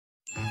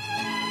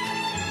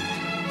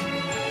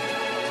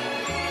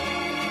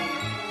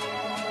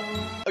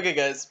Okay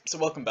guys, so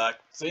welcome back.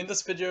 So in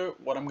this video,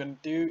 what I'm going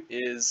to do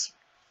is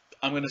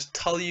I'm going to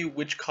tell you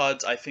which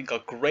cards I think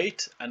are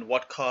great and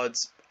what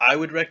cards I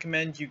would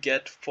recommend you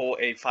get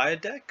for a fire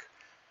deck.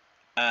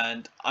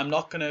 And I'm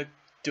not going to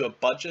do a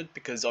budget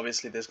because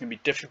obviously there's going to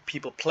be different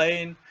people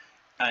playing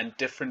and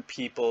different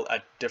people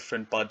at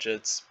different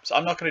budgets. So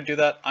I'm not going to do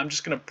that. I'm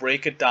just going to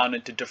break it down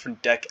into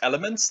different deck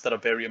elements that are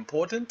very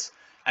important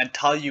and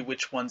tell you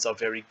which ones are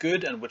very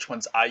good and which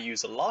ones I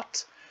use a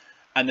lot.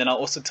 And then I'll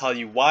also tell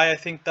you why I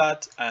think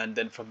that, and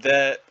then from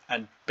there,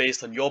 and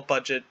based on your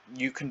budget,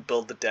 you can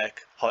build the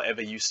deck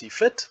however you see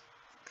fit.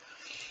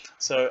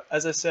 So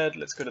as I said,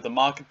 let's go to the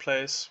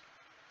marketplace.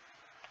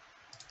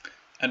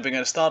 And we're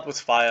going to start with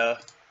fire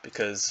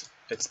because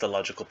it's the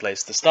logical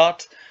place to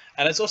start.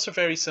 And it's also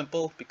very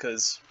simple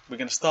because we're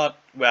going to start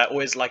where I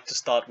always like to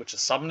start, which is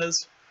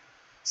summoners.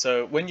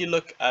 So when you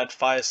look at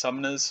fire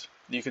summoners,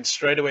 you can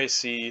straight away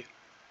see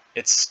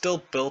it's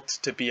still built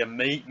to be a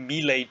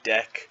melee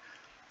deck,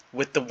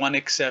 with the one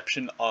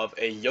exception of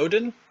a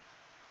Jotun.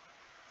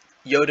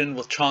 Jotun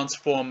will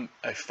transform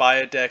a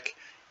fire deck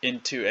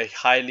into a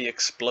highly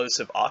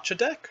explosive archer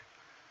deck.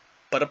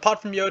 But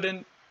apart from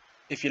Jotun,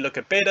 if you look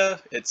at beta,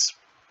 it's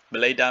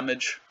melee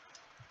damage.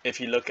 If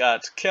you look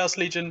at Chaos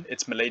Legion,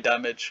 it's melee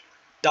damage.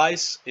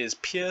 Dice is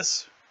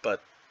Pierce,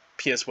 but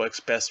Pierce works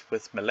best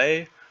with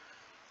melee.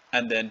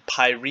 And then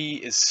Pyre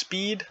is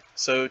speed.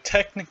 So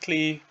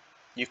technically,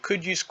 you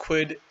could use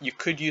Quid, you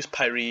could use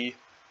Pyre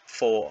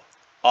for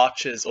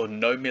archers or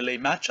no melee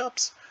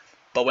matchups,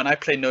 but when I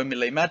play no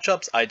melee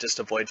matchups, I just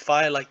avoid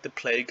fire like the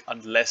plague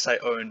unless I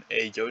own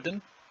a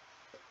Jotun.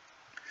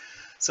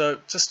 So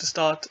just to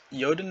start,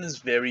 Jotun is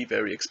very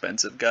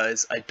expensive,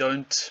 guys. I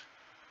don't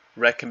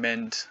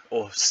recommend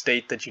or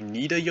state that you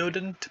need a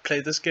Jotun to play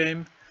this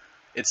game.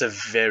 It's a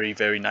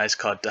very nice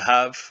card to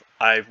have.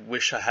 I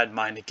wish I had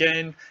mine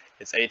again.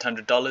 It's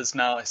 $800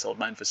 now. I sold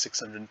mine for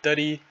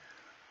 $630,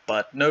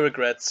 but no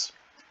regrets.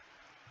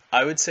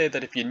 I would say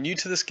that if you're new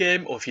to this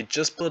game or if you're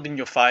just building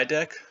your fire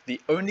deck,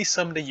 the only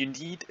summoner you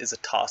need is a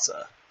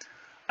Tarsa.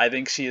 I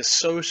think she is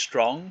so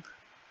strong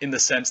in the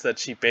sense that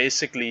she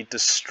basically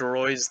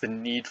destroys the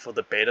need for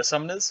the beta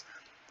summoners.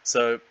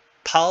 So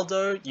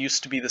Paldo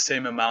used to be the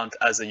same amount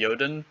as a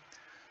Jotun,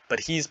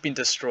 but he's been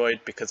destroyed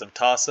because of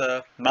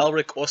Tarsa.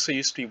 Malric also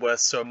used to be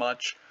worth so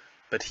much,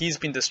 but he's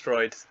been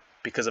destroyed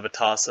because of a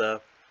Tarsa.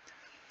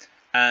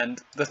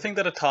 And the thing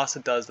that a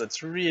Tarsa does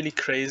that's really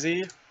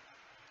crazy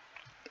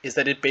is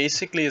that it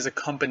basically is a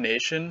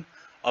combination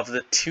of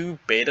the two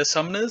beta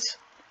summoners,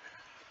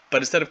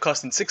 but instead of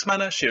costing 6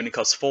 mana, she only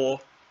costs 4,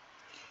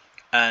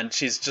 and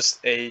she's just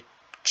a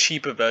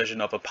cheaper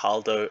version of a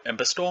Paldo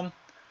Emberstorm.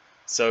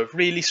 So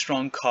really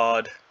strong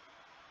card.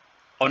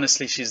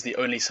 Honestly, she's the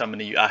only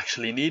summoner you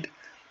actually need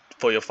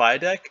for your fire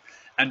deck.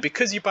 And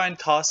because you buy in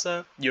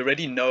Tarsa, you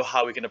already know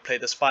how we're going to play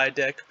this fire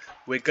deck.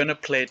 We're going to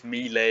play it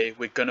melee.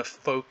 We're going to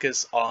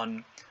focus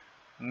on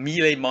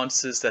melee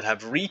monsters that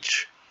have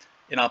reach.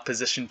 In our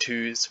position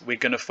 2s, we're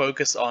going to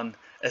focus on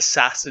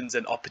assassins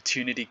and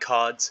opportunity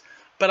cards,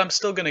 but I'm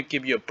still going to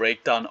give you a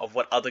breakdown of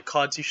what other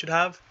cards you should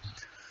have.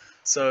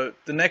 So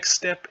the next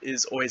step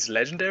is always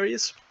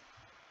legendaries.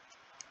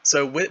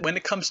 So when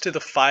it comes to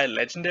the fire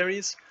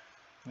legendaries,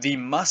 the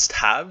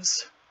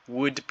must-haves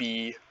would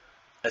be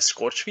a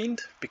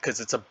Scorchfiend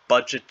because it's a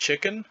budget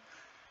chicken,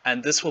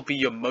 and this will be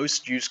your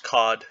most used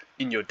card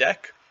in your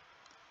deck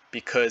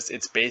because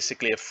it's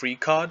basically a free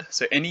card.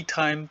 So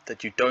anytime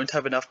that you don't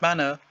have enough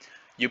mana,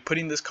 you're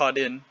putting this card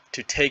in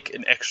to take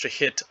an extra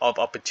hit of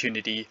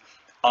opportunity,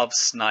 of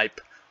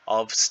snipe,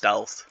 of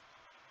stealth.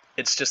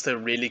 It's just a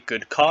really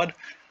good card.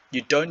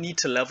 You don't need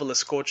to level a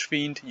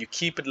Scorchfiend. You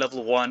keep it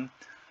level 1.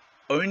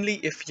 Only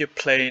if you're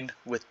playing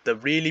with the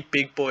really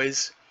big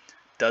boys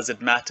does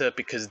it matter,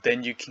 because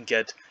then you can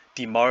get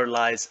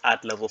demoralized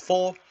at level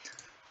 4.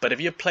 But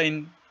if you're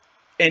playing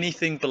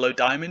anything below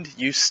diamond,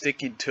 you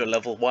stick into a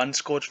level 1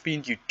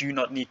 Scorchfiend. You do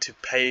not need to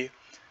pay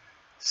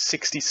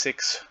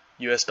 $66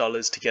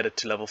 to get it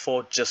to level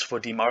 4 just for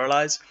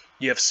demoralize.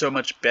 You have so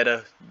much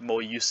better,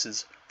 more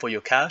uses for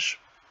your cash.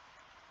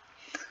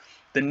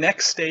 The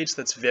next stage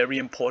that's very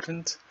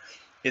important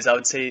is, I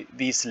would say,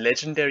 these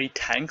legendary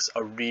tanks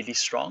are really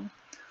strong.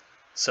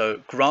 So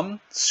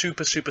Grum,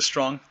 super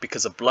strong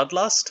because of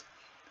Bloodlust.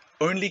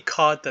 Only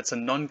card that's a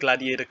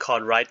non-gladiator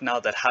card right now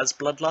that has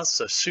Bloodlust,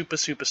 so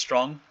super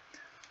strong.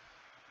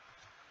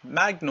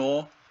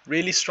 Magnor,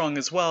 really strong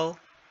as well,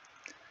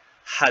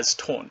 has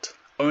Taunt.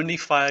 Only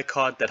fire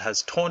card that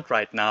has Taunt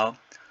right now.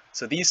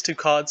 So these two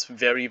cards,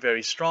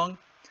 very strong.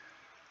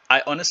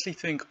 I honestly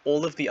think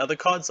all of the other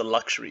cards are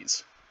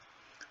luxuries.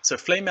 So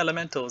Flame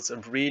Elemental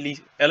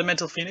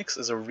Elemental Phoenix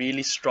is a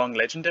really strong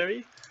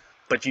legendary,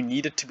 but you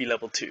need it to be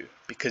level 2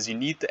 because you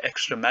need the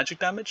extra magic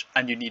damage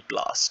and you need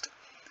Blast.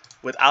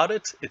 Without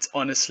it, it's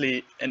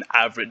honestly an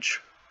average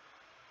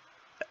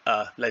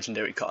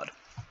legendary card.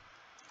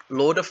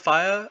 Lord of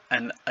Fire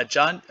and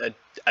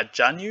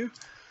Ajanu,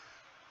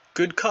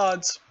 good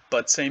cards,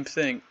 but same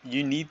thing,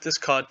 you need this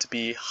card to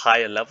be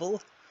higher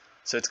level,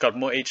 so it's got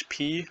more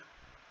HP,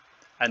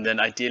 and then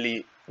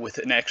ideally with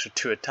an extra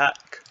 2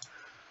 attack.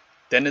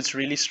 then it's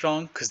really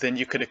strong, because then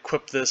you could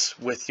equip this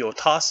with your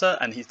Tarsa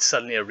and he's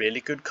suddenly a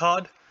really good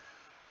card.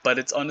 But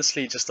it's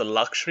honestly just a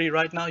luxury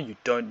right now. You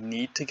don't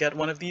need to get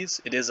one of these.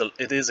 It is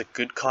a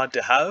good card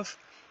to have,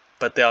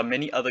 but there are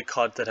many other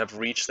cards that have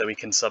reach that we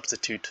can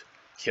substitute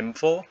him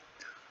for.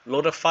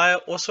 Lord of Fire,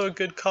 also a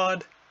good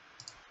card,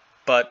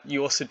 but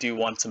you also do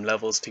want some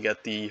levels to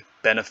get the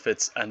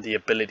benefits and the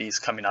abilities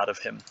coming out of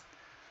him.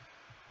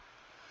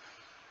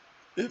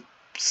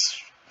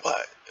 Oops.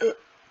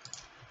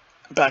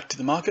 Back to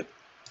the market.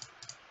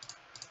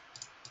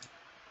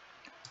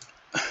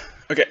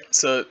 Okay,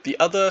 so the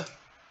other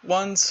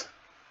ones,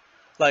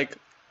 like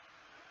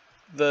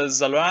the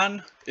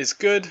Zalran is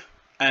good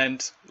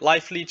and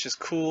Life Leech is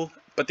cool,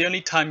 but the only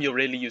time you'll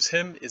really use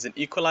him is an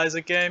Equalizer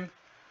game.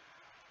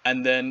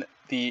 And then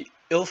the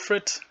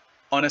Ilfrit,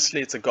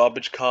 honestly, it's a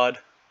garbage card.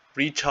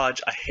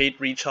 Recharge, I hate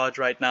Recharge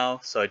right now,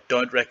 so I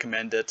don't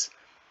recommend it.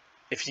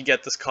 If you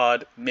get this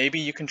card, maybe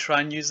you can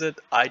try and use it.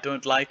 I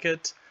don't like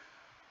it.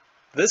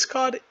 This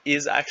card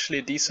is actually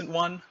a decent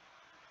one.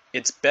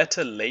 It's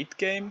better late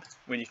game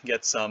when you can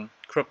get some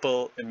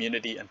Cripple,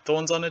 Immunity, and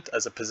Thorns on it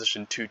as a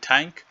position 2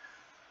 tank,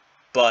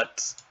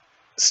 but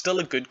still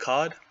a good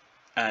card,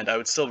 and I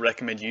would still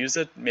recommend you use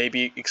it.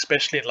 Maybe,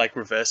 especially in like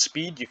reverse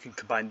speed, you can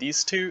combine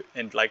these two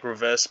in like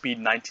reverse speed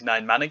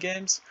 99 mana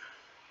games,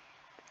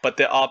 but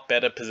there are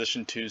better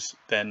position 2s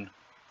than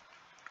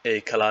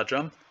a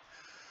Caladrum,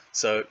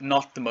 so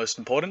not the most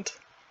important.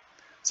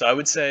 So I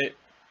would say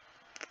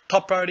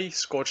top priority,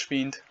 Scorch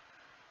Fiend,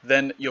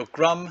 then your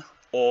Grum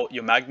or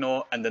your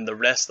Magnor, and then the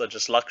rest are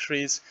just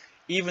luxuries.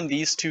 Even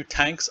these two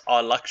tanks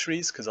are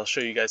luxuries, because I'll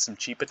show you guys some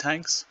cheaper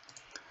tanks.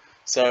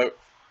 So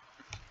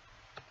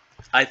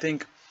I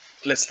think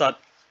let's start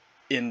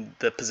in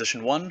the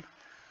position 1.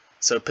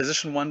 So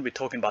position 1, we're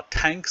talking about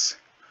tanks.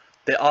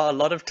 There are a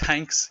lot of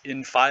tanks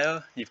in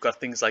Fire. You've got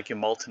things like your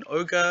Molten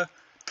Ogre,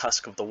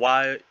 Tusk of the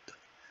Wild,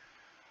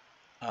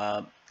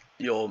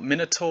 your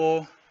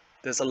Minotaur.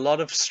 There's a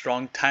lot of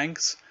strong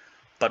tanks.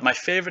 But my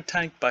favorite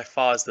tank by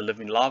far is the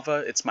Living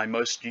Lava. It's my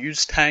most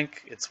used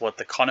tank. It's what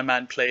the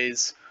Connorman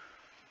plays.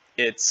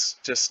 It's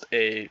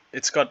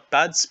got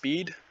bad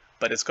speed,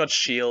 but it's got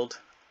shield,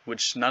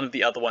 which none of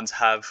the other ones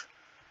have.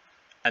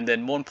 And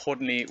then more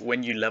importantly,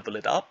 when you level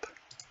it up,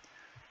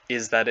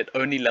 is that it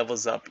only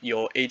levels up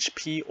your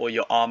HP or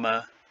your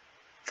armor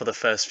for the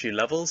first few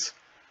levels.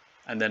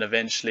 And then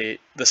eventually,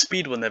 the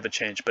speed will never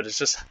change, but it's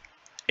just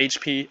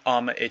HP,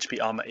 armor,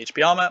 HP, armor,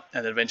 HP, armor,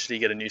 and then eventually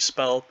you get a new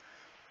spell.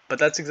 But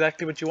that's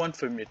exactly what you want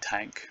from your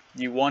tank.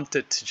 You want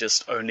it to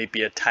just only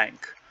be a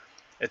tank.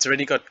 It's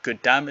already got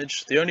good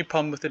damage. The only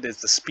problem with it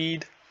is the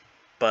speed,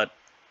 but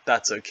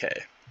that's okay.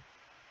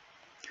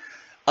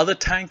 Other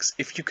tanks,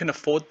 if you can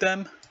afford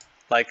them,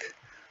 like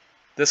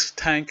this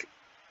tank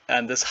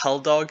and this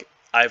Helldog,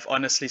 I've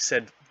honestly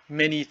said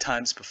many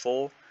times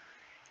before,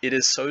 it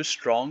is so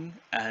strong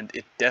and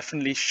it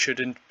definitely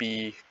shouldn't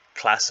be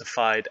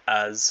classified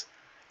as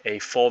a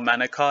 4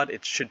 mana card.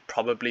 It should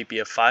probably be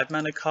a 5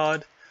 mana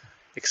card.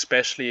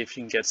 Especially if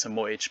you can get some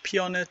more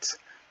HP on it,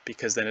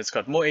 because then it's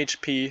got more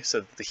HP, so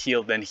that the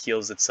heal then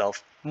heals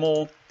itself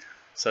more.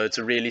 So it's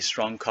a really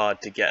strong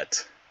card to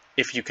get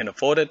if you can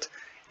afford it.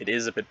 It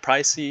is a bit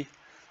pricey.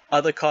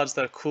 Other cards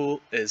that are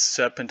cool is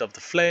Serpent of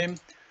the Flame,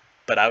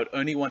 but I would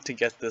only want to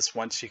get this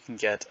once you can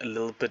get a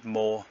little bit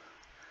more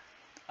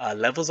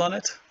levels on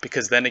it,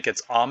 because then it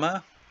gets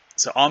armor.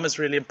 So armor is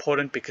really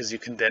important because you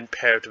can then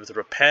pair it with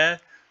Repair,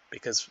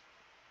 because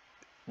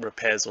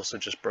Repair is also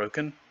just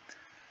broken.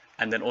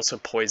 And then also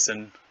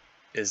Poison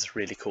is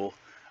really cool.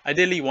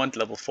 Ideally you want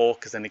level 4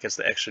 because then it gets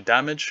the extra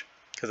damage,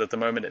 because at the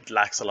moment it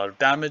lacks a lot of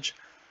damage,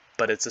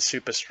 but it's a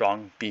super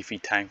strong beefy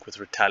tank with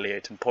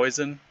Retaliate and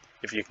Poison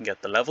if you can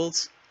get the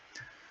levels.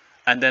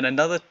 And then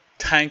another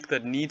tank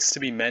that needs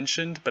to be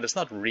mentioned, but it's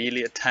not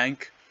really a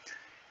tank,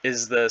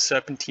 is the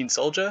Serpentine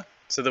Soldier.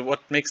 So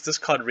what makes this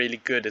card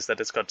really good is that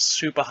it's got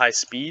super high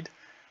speed,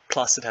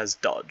 plus it has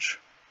dodge.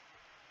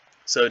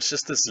 So it's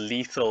just this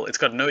lethal, it's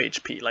got no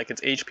HP, like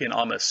its HP and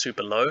armor is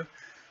super low,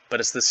 but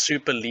it's this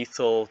super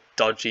lethal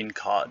dodging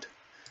card,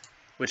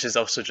 which is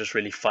also just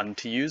really fun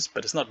to use,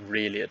 but it's not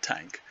really a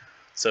tank.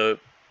 So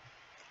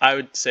I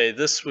would say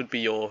this would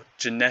be your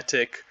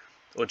genetic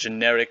or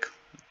generic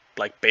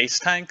like base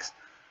tanks,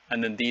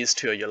 and then these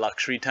two are your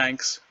luxury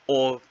tanks,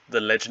 or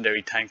the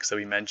legendary tanks that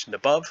we mentioned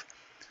above.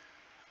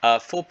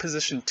 For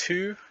position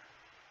 2,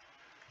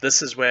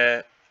 this is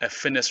where a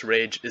Finis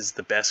Rage is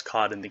the best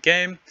card in the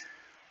game.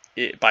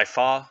 By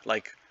far,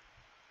 like,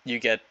 you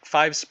get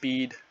 5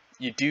 speed,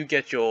 you do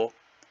get your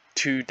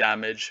 2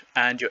 damage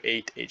and your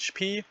 8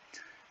 HP,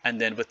 and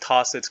then with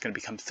Tarsa it's going to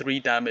become 3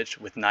 damage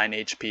with 9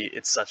 HP.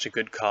 It's such a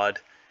good card.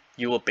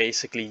 You will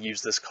basically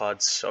use this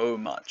card so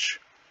much.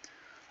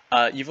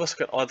 You've also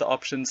got other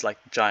options like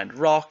Giant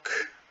Rock.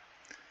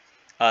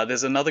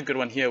 There's another good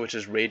one here which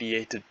is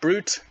Radiated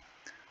Brute,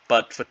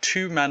 but for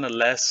 2 mana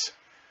less,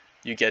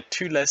 you get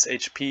 2 less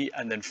HP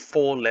and then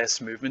 4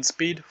 less movement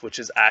speed, which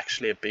is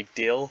actually a big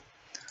deal.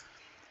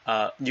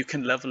 You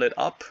can level it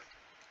up,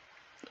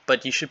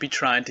 but you should be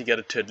trying to get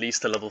it to at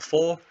least a level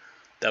 4.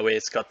 That way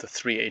it's got the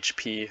 3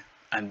 HP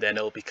and then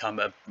it'll become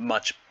a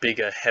much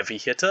bigger heavy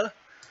hitter.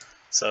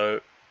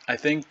 So I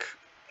think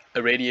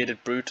a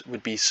Radiated Brute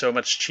would be so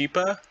much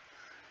cheaper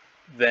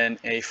than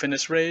a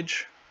Finis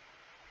Rage.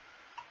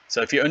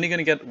 So if you're only going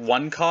to get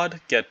one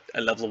card, get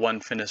a level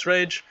 1 Finis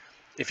Rage.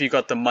 If you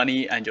got the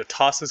money and your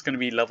task is going to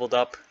be leveled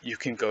up, you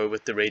can go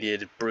with the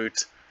Radiated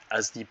Brute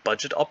as the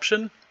budget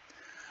option.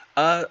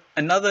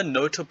 Another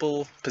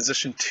notable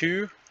position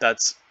 2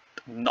 that's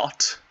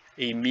not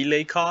a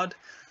melee card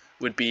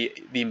would be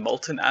the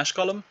Molten Ash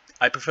Golem.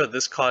 I prefer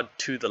this card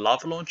to the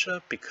Lava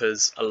Launcher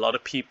because a lot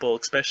of people,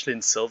 especially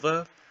in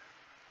Silver,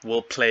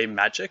 will play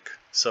Magic.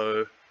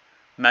 So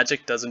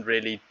Magic doesn't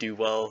really do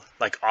well,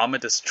 like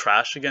Armored is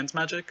trash against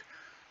Magic.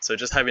 So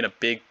just having a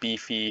big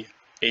beefy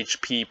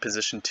HP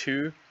position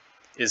 2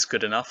 is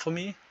good enough for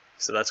me.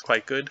 So that's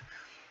quite good.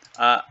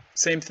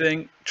 Same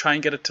thing, try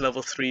and get it to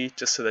level 3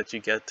 just so that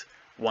you get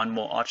 1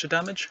 more archer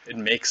damage. It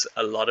makes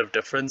a lot of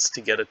difference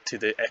to get it to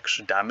the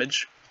extra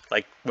damage.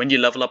 Like when you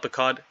level up a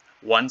card,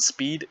 1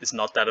 speed is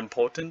not that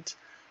important,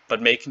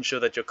 but making sure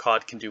that your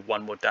card can do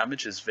 1 more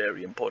damage is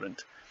very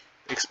important,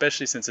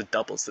 especially since it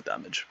doubles the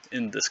damage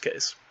in this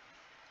case.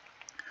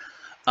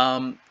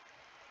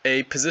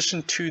 A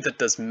position 2 that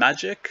does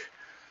magic,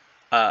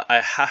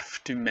 I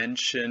have to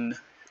mention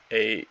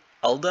a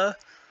Elder.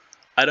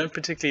 I don't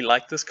particularly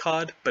like this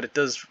card, but it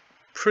does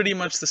pretty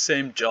much the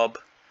same job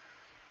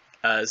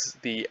as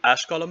the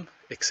Ash Golem,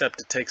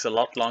 except it takes a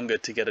lot longer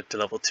to get it to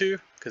level 2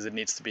 because it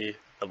needs to be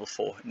level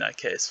 4 in that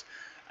case.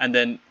 And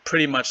then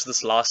pretty much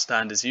this last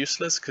stand is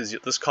useless because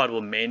this card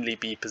will mainly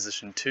be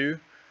position 2,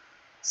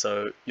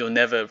 so you'll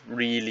never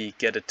really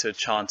get it to a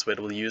chance where it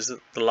will use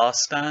the last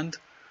stand.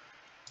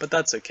 But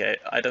that's okay.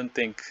 I don't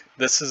think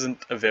this isn't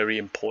a very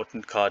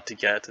important card to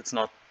get. It's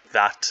not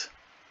that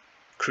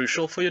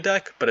crucial for your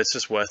deck, but it's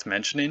just worth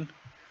mentioning.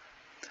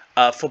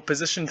 For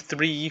position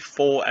 3,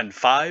 4, and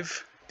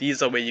 5,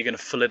 these are where you're going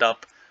to fill it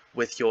up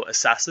with your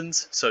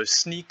assassins, so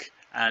Sneak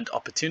and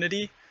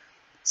Opportunity.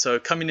 So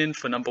coming in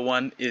for number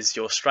 1 is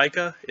your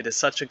Striker. It is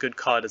such a good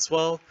card as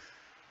well.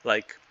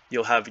 Like,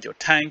 you'll have your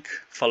tank,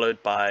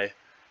 followed by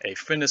a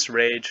Finis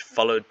Rage,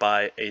 followed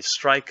by a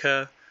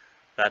Striker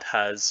that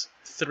has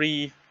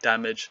 3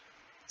 damage,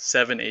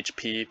 7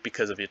 HP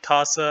because of your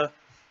Tarsa.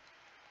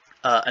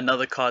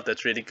 Another card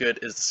that's really good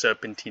is the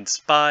Serpentine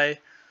Spy.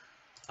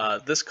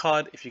 This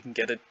card, if you can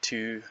get it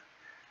to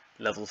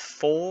level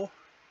 4,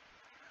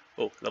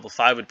 level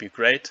 5 would be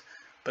great,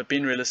 but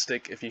being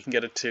realistic, if you can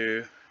get it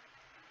to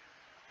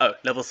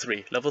level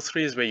 3. Level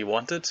 3 is where you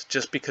want it,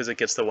 just because it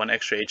gets the 1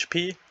 extra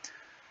HP.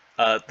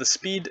 The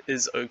speed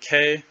is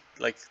okay,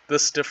 like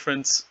this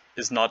difference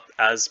is not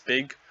as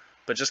big,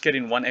 but just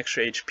getting 1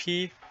 extra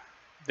HP,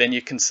 then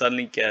you can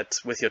suddenly get,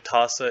 with your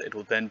Tarsa, it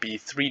will then be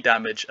 3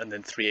 damage and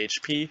then 3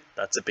 HP.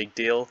 That's a big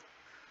deal.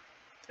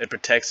 It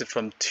protects it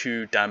from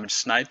 2 damage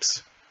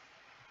snipes.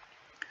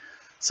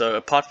 So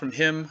apart from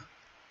him,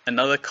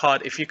 another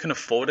card, if you can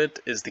afford it,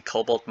 is the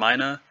Cobalt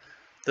Miner.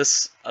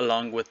 This,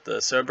 along with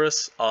the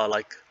Cerberus, are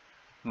like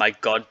my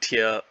god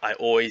tier. I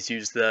always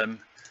use them.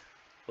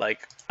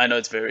 Like, I know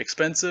it's very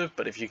expensive,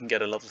 but if you can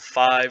get a level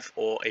 5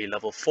 or a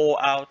level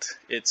 4 out,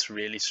 it's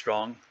really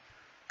strong.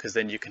 Because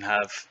then you can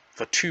have,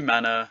 for 2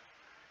 mana,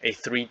 a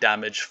 3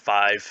 damage,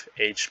 5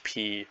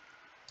 HP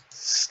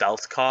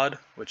stealth card,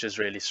 which is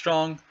really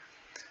strong.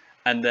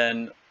 And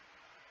then,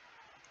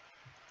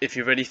 if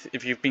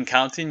you've been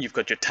counting, you've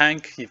got your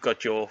tank, you've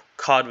got your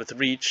card with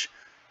reach,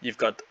 you've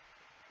got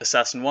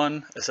Assassin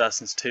 1,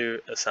 Assassins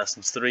 2,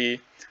 Assassins 3.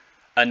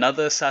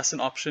 Another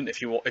assassin option,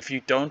 if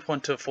you don't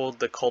want to afford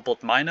the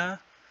Cobalt Miner,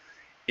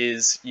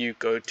 is you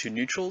go to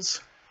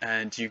neutrals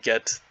and you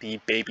get the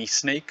baby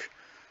snake.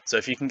 So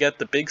if you can get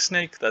the big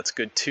snake, that's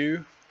good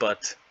too,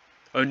 but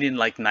only in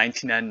like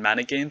 99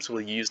 mana games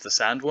will you use the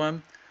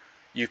sandworm.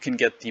 You can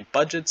get the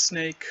budget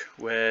snake,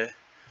 where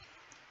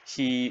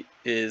he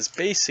is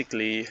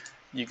basically,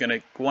 you're going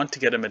to want to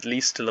get him at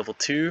least to level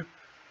 2.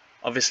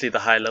 Obviously the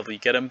higher level you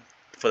get him,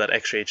 for that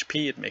extra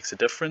HP, it makes a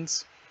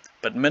difference.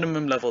 But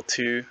minimum level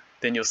 2,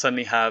 then you'll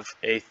suddenly have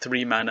a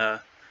 3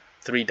 mana,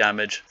 3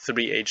 damage,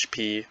 3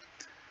 HP.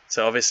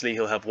 So obviously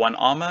he'll have 1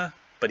 armor,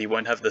 but he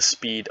won't have the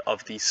speed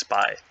of the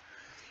Spy.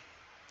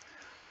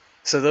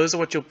 So those are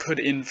what you'll put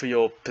in for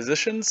your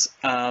positions.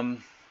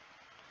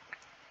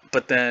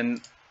 But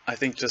then I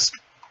think just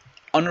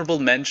honorable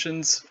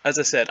mentions. As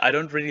I said, I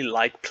don't really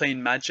like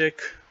playing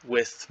Magic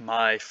with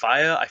my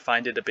Fire. I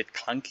find it a bit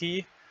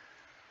clunky.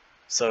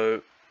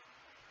 So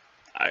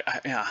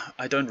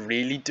I don't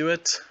really do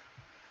it.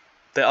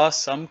 There are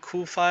some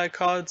cool Fire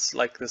cards,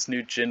 like this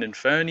new Jin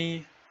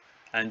Inferni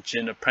and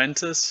Jin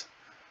Apprentice,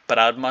 but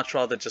I'd much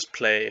rather just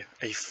play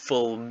a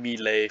full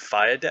melee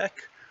Fire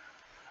deck.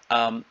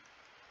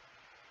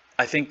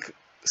 I think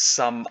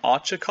some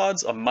Archer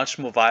cards are much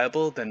more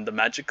viable than the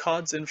Magic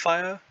cards in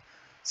Fire.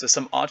 So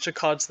some Archer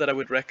cards that I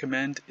would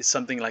recommend is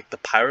something like the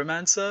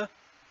Pyromancer.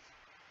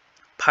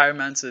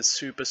 Pyromancer is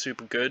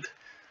super good,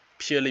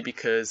 purely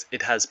because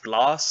it has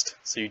Blast,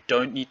 so you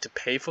don't need to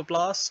pay for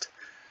Blast.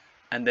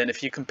 And then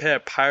if you compare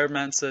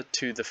Pyromancer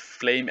to the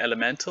Flame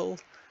Elemental,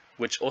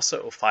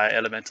 or Fire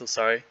Elemental,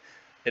 sorry,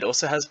 It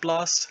also has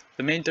blast.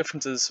 The main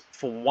difference is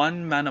for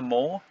 1 mana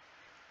more,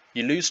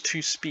 you lose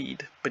 2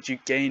 speed, but you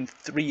gain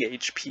 3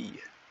 HP.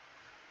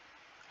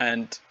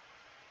 And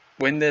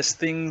when there's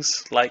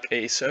things like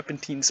a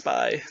serpentine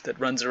spy that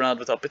runs around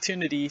with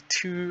opportunity,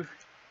 2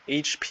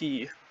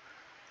 HP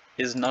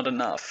is not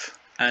enough.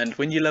 And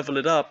when you level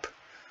it up,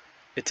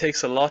 it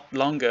takes a lot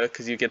longer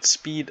because you get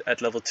speed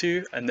at level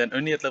 2, and then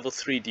only at level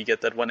 3 do you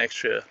get that 1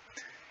 extra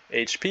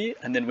HP,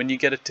 and then when you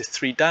get it to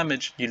 3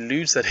 damage, you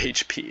lose that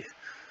HP.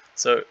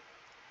 So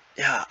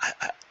yeah,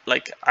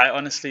 I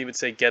honestly would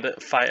say get a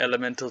fire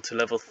elemental to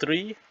level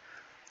 3.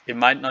 It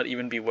might not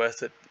even be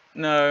worth it.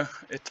 No,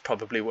 it's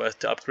probably worth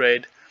to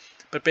upgrade.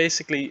 But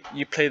basically,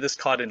 you play this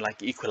card in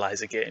like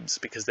equalizer games,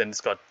 because then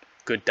it's got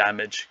good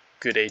damage,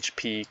 good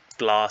HP,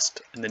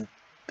 blast, and then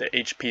the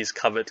HP is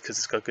covered because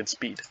it's got good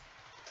speed.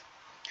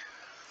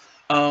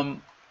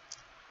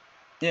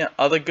 Yeah,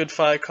 other good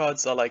fire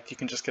cards are like, you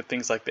can just get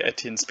things like the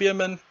Etienne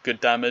Spearman, good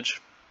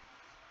damage.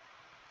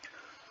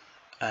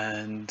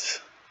 And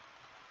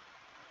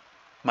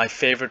my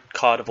favorite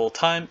card of all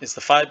time is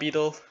the Fire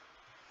Beetle.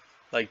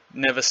 Like,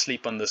 never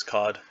sleep on this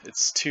card.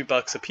 It's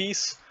 $2 a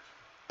piece,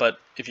 but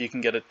if you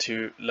can get it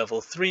to level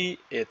 3,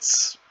 it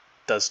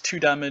does 2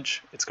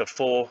 damage, it's got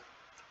 4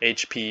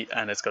 HP,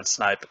 and it's got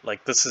snipe.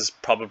 Like, this is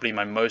probably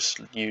my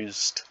most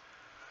used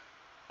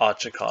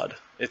archer card.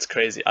 It's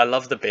crazy. I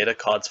love the beta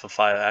cards for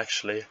fire,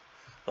 actually.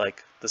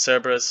 Like the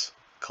Cerberus,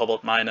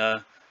 Cobalt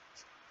Miner,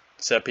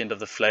 Serpent of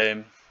the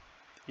Flame,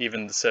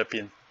 even the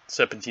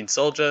Serpentine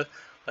Soldier.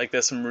 Like,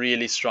 there's some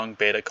really strong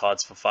beta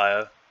cards for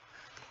fire.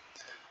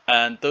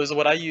 And those are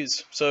what I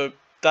use. So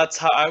that's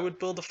how I would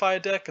build a fire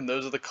deck, and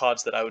those are the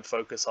cards that I would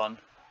focus on.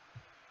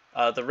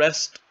 The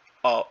rest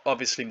are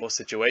obviously more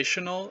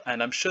situational,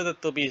 and I'm sure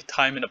that there'll be a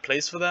time and a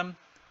place for them,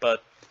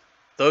 but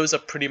those are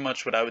pretty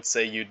much what I would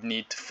say you'd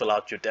need to fill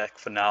out your deck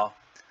for now.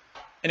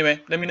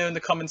 Anyway, let me know in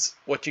the comments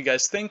what you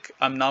guys think.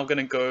 I'm now going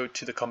to go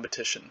to the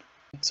competition.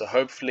 So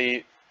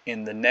hopefully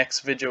in the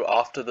next video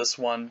after this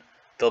one,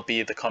 there'll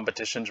be the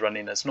competitions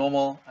running as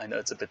normal. I know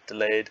it's a bit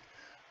delayed,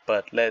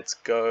 but let's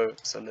go.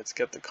 So let's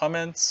get the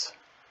comments.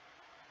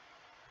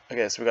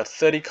 Okay, so we got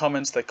 30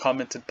 comments that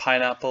commented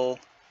pineapple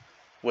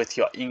with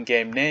your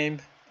in-game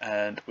name,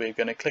 and we're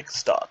going to click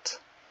start.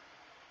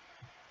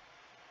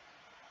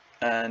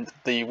 And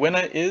the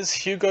winner is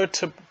Hugo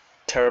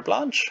Terra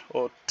Blanche,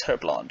 or Terra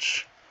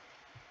Blanche.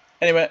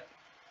 Anyway,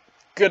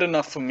 good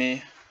enough for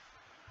me.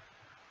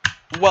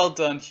 Well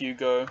done,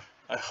 Hugo.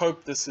 I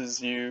hope this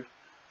is you.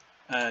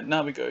 And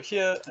now we go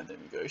here, and then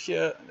we go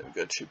here, and then we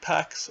go 2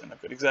 packs, and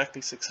I've got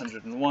exactly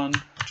 601,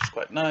 which is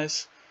quite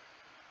nice.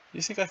 Do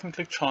you think I can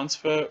click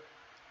transfer,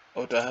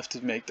 or do I have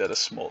to make that a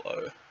small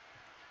O?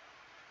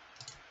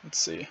 Let's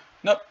see.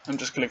 Nope, I'm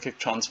just going to click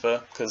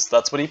transfer, because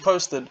that's what he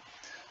posted.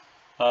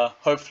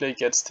 Hopefully it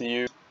gets to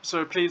you.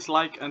 So please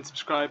like and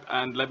subscribe,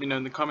 and let me know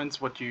in the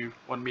comments what you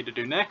want me to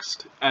do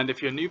next. And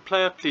if you're a new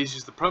player, please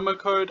use the promo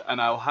code,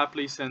 and I'll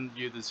happily send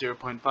you the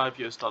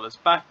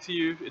 $0.5 back to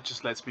you. It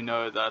just lets me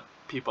know that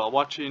people are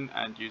watching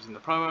and using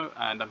the promo,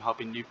 and I'm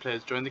helping new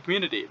players join the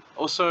community.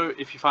 Also,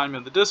 if you find me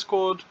on the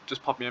Discord,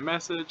 just pop me a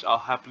message. I'll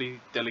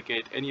happily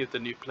delegate any of the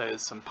new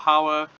players some power.